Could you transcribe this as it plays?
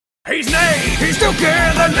He's Nate! He's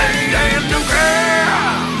Dookie! The Nate and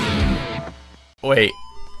Dookie! Wait.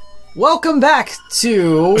 Welcome back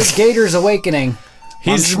to Gator's Awakening.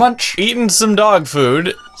 He's munch. eating some dog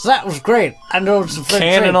food. So that was great. I know it's a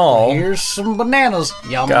Can and all. Here's some bananas.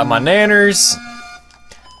 Yum. Got my nanners.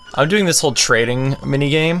 I'm doing this whole trading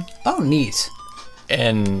minigame. Oh, neat.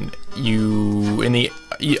 And you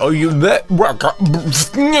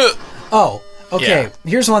Oh, okay. Yeah.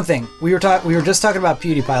 Here's one thing. We were just talking about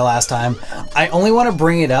PewDiePie last time. I only want to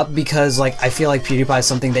bring it up because, like, I feel like PewDiePie is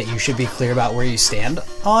something that you should be clear about where you stand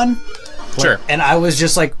on. Sure. And I was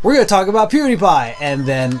just like, we're gonna talk about PewDiePie, and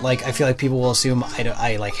then like I feel like people will assume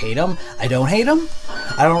I like hate him. I don't hate him.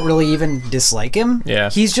 I don't really even dislike him. Yeah.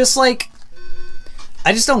 He's just like,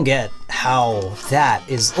 I just don't get how that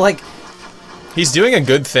is like. He's doing a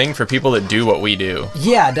good thing for people that do what we do.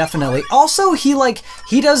 Yeah, definitely. Also, he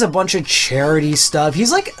does a bunch of charity stuff. He's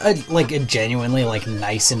like a genuinely like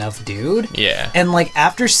nice enough dude. Yeah. And like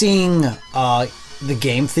after seeing the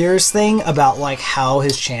Game Theorist thing about like how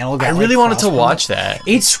his channel got, I really wanted to watch that.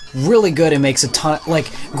 It's really good. It makes a ton. Like,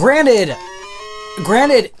 granted,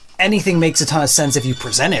 anything makes a ton of sense if you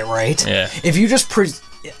present it right. Yeah. If you just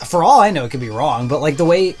for all I know, it could be wrong. But like the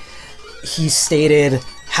way he stated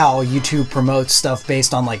how YouTube promotes stuff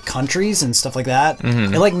based on like countries and stuff like that,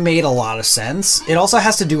 it like made a lot of sense. It also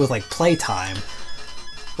has to do with like playtime.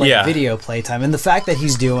 Like video playtime, and the fact that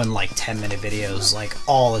he's doing like 10-minute videos like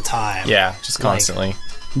all the time. Yeah, just constantly.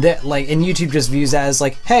 That like, and YouTube just views that as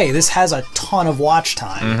like, hey, this has a ton of watch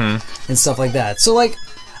time and stuff like that. So like,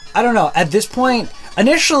 I don't know. At this point,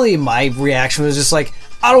 initially my reaction was just like,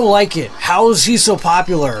 I don't like it. How is he so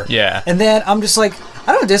popular? Yeah. And then I'm just like,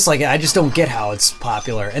 I don't dislike it. I just don't get how it's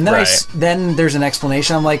popular. And then then there's an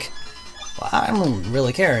explanation. I'm like, well, I don't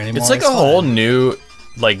really care anymore. It's like a whole new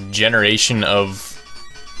like generation of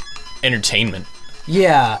entertainment.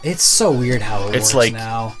 Yeah, it's so weird how it works like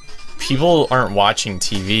now. People aren't watching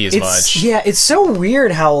TV as much. Yeah, it's so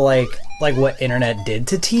weird how like what internet did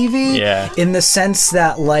to TV. Yeah. In the sense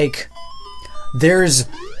that like there's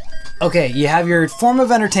you have your form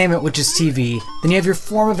of entertainment, which is TV, then you have your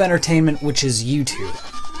form of entertainment, which is YouTube.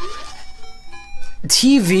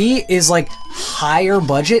 TV is like higher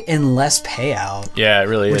budget and less payout. Yeah, it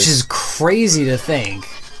really is. Which is crazy to think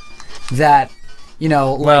that, you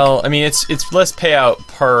know, like, well, I mean, it's less payout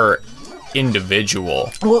per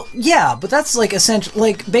individual. Well, yeah, but that's like essentially,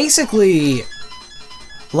 like basically,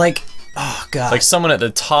 like, oh god, like someone at the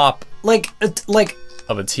top, like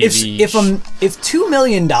of a TV. If $2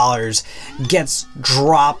 million gets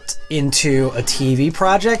dropped into a TV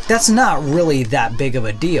project, that's not really that big of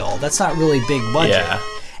a deal. That's not really big budget. Yeah.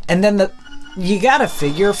 And then you gotta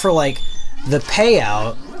figure for like the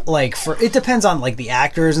payout. Like it depends on like the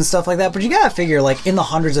actors and stuff like that, but you gotta figure like in the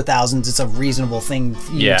hundreds of thousands, it's a reasonable thing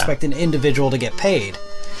you expect an individual to get paid.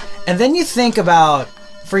 And then you think about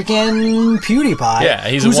freaking PewDiePie. Yeah,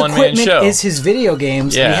 he's whose a one-man show. equipment is his video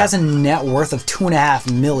games. Yeah. And he has a net worth of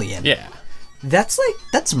 $2.5 million. Yeah, that's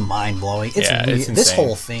mind blowing. It's yeah, weird. it's insane. This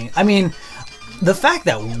whole thing. I mean, the fact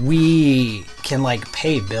that we can like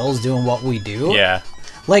pay bills doing what we do. Yeah,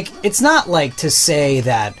 like it's not like to say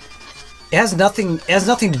that. It has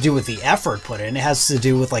nothing to do with the effort put in. It has to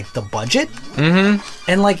do with like the budget. Mm-hmm.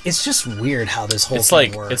 And like it's just weird how this whole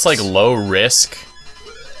thing works. It's like low risk.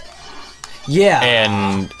 Yeah.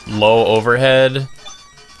 And low overhead.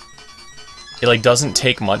 It like doesn't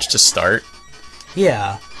take much to start.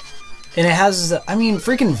 Yeah. And it has, I mean,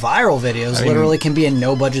 freaking viral videos literally can be a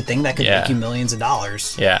no budget thing that could make you millions of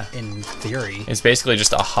dollars. Yeah. In theory. It's basically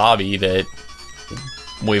just a hobby that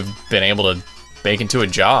we've been able to make into a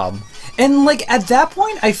job. And like at that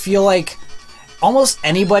point, I feel like almost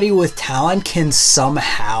anybody with talent can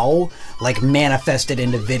somehow like manifest it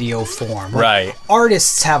into video form. Like, right.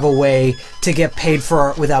 Artists have a way to get paid for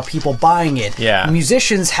art without people buying it. Yeah.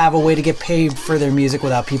 Musicians have a way to get paid for their music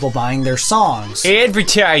without people buying their songs.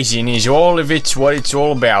 Advertising is all of it's what it's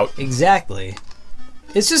all about. Exactly.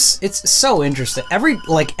 It's so interesting. Every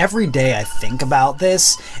day I think about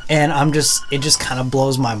this and it just kind of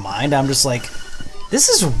blows my mind. I'm just like, this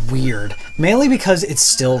is weird. Mainly because it's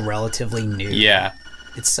still relatively new. Yeah.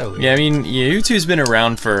 It's so weird. Yeah, I mean, YouTube's been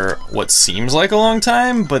around for what seems like a long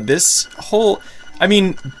time, but this whole... I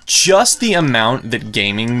mean, just the amount that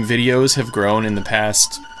gaming videos have grown in the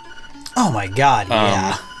past... Oh my god,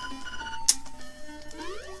 yeah.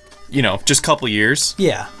 You know, just a couple years.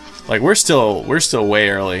 Yeah. Like, we're still way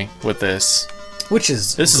early with this. Which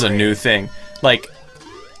is This is a new thing. Like,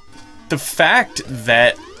 the fact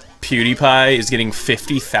that PewDiePie is getting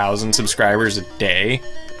 50,000 subscribers a day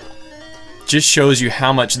just shows you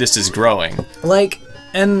how much this is growing. like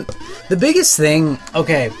And the biggest thing,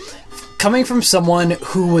 okay, coming from someone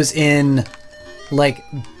who was in, like,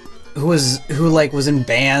 who was in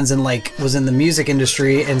bands and, like, was in the music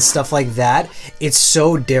industry and stuff like that, it's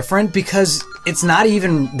so different because it's not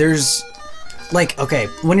even, there's, like, okay,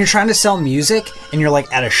 when you're trying to sell music and you're,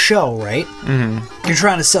 like, at a show, right? Mm-hmm. You're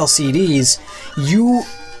trying to sell CDs,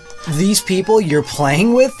 these people you're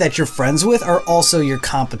playing with, that you're friends with, are also your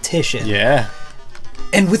competition. Yeah.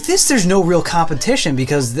 And with this, there's no real competition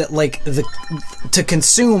because, to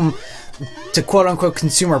quote unquote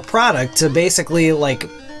consumer product, to basically, like,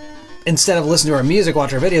 instead of listening to our music,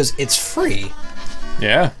 watch our videos, it's free.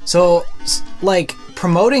 Yeah. So, like,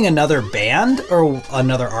 promoting another band or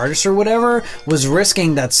another artist or whatever was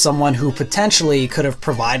risking that someone who potentially could have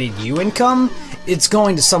provided you income, it's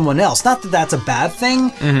going to someone else. Not that that's a bad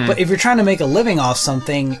thing, but if you're trying to make a living off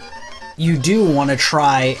something, you do want to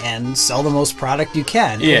try and sell the most product you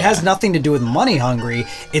can. Yeah. It has nothing to do with money hungry,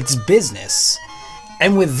 it's business.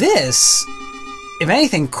 And with this, if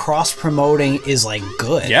anything, cross-promoting is, like,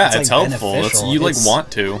 good. Yeah, it's like, helpful. You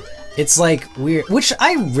want to. It's, like, weird. Which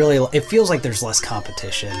I really... It feels like there's less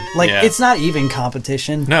competition. Like, it's not even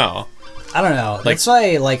competition. No. I don't know. That's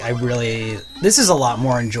why, like, I really... This is a lot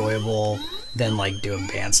more enjoyable than, like, doing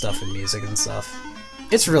band stuff and music and stuff.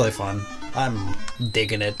 It's really fun. I'm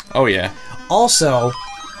digging it. Oh, yeah. Also,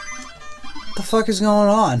 what the fuck is going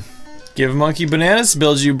on? Give a monkey bananas,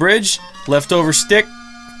 builds you a bridge, leftover stick,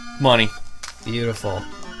 money. Beautiful.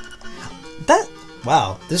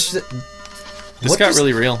 Wow. This got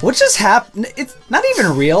really real. What just happened? It's not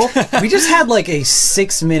even real. We just had like a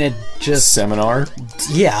 6-minute seminar.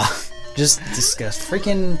 Yeah. Just discussed.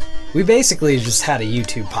 We basically just had a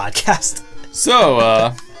YouTube podcast.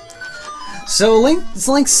 So,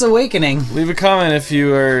 Link's Awakening. Leave a comment if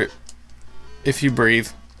you breathe.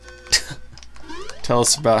 Tell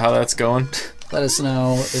us about how that's going. Let us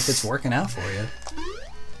know if it's working out for you.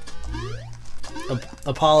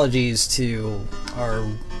 Apologies to our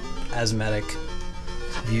asthmatic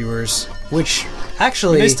viewers, which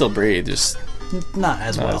actually... They still breathe, just... Not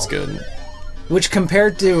as well. Not as good. Which,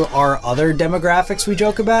 compared to our other demographics we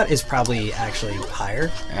joke about, is probably actually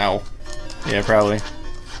higher. Ow. Yeah, probably.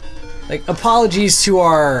 Like, apologies to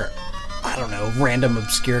our, I don't know, random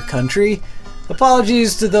obscure country.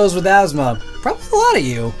 Apologies to those with asthma. Probably a lot of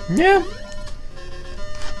you. Yeah.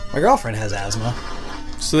 My girlfriend has asthma.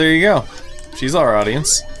 So there you go. She's our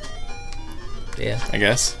audience. Yeah. I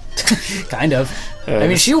guess. Kind of. I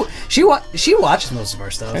mean, she watches most of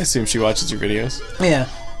our stuff. I assume she watches your videos. Yeah.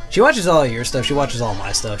 She watches all your stuff. She watches all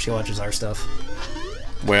my stuff. She watches our stuff.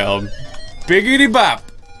 Well, biggity bop.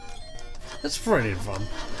 That's pretty fun.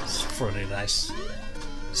 It's pretty nice.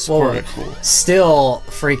 It's pretty cool. Still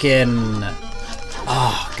freaking...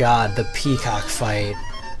 Oh, God. The peacock fight.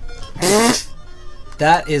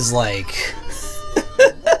 That is like...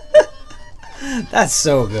 That's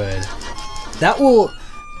so good. That will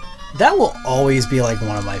always be like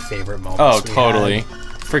one of my favorite moments. Oh, totally.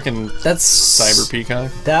 Freaking that's Cyber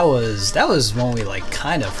Peacock. That was when we like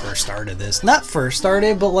kind of first started this. Not first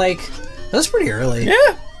started, but like that was pretty early.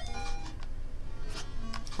 Yeah.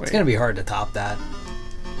 It's gonna be hard to top that.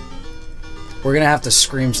 We're gonna have to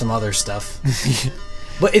scream some other stuff.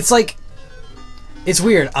 But it's like, it's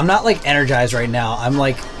weird. I'm not like energized right now.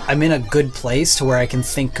 I'm in a good place to where I can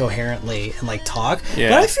think coherently and like talk. Yeah.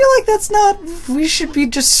 But I feel like that's not. We should be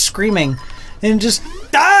just screaming and just.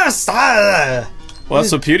 Well,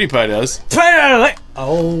 that's what PewDiePie does.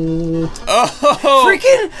 Oh.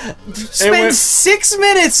 Freaking spend 6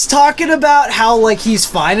 minutes talking about how like he's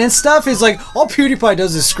fine and stuff. It's like all PewDiePie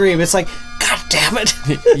does is scream. It's like, God damn it.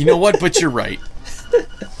 You know what? But you're right.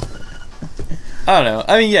 I don't know.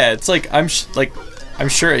 I mean, yeah, it's like I'm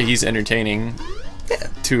sure he's entertaining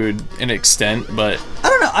to an extent, but I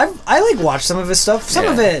don't know. I like watch some of his stuff. Some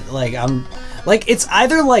of it, like I'm like it's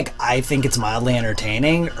either like I think it's mildly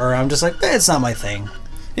entertaining, or I'm just like it's not my thing.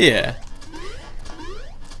 Yeah.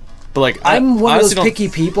 But like I'm one of those picky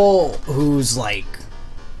people who's like,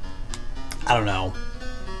 I don't know.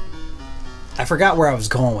 I forgot where I was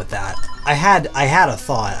going with that. I had a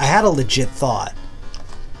thought. I had a legit thought.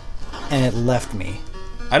 And it left me.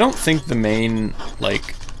 I don't think the main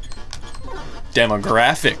like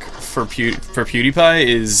demographic for PewDiePie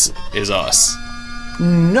is us.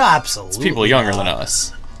 No, absolutely. It's people younger than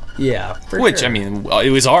us. Yeah, which sure. I mean,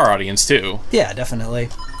 it was our audience too. Yeah, definitely.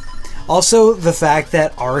 Also, the fact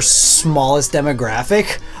that our smallest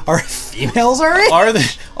demographic are females already.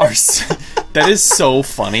 That is so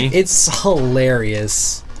funny. It's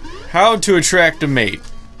hilarious. How to attract a mate.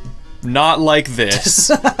 Not like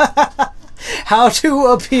this. How to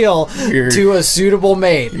appeal to a suitable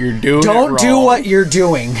mate. You're doing Don't it do wrong. what you're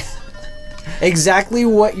doing. Exactly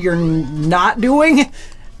what you're not doing,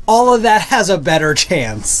 all of that has a better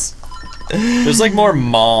chance. There's like more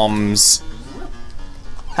moms.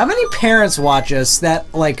 How many parents watch us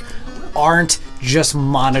that like aren't just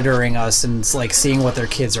monitoring us and like seeing what their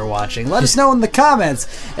kids are watching? Let us know in the comments,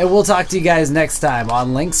 and we'll talk to you guys next time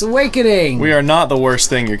on Link's Awakening. We are not the worst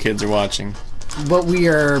thing your kids are watching. But we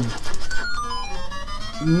are...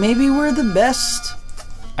 maybe we're the best?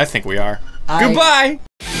 I think we are. Goodbye!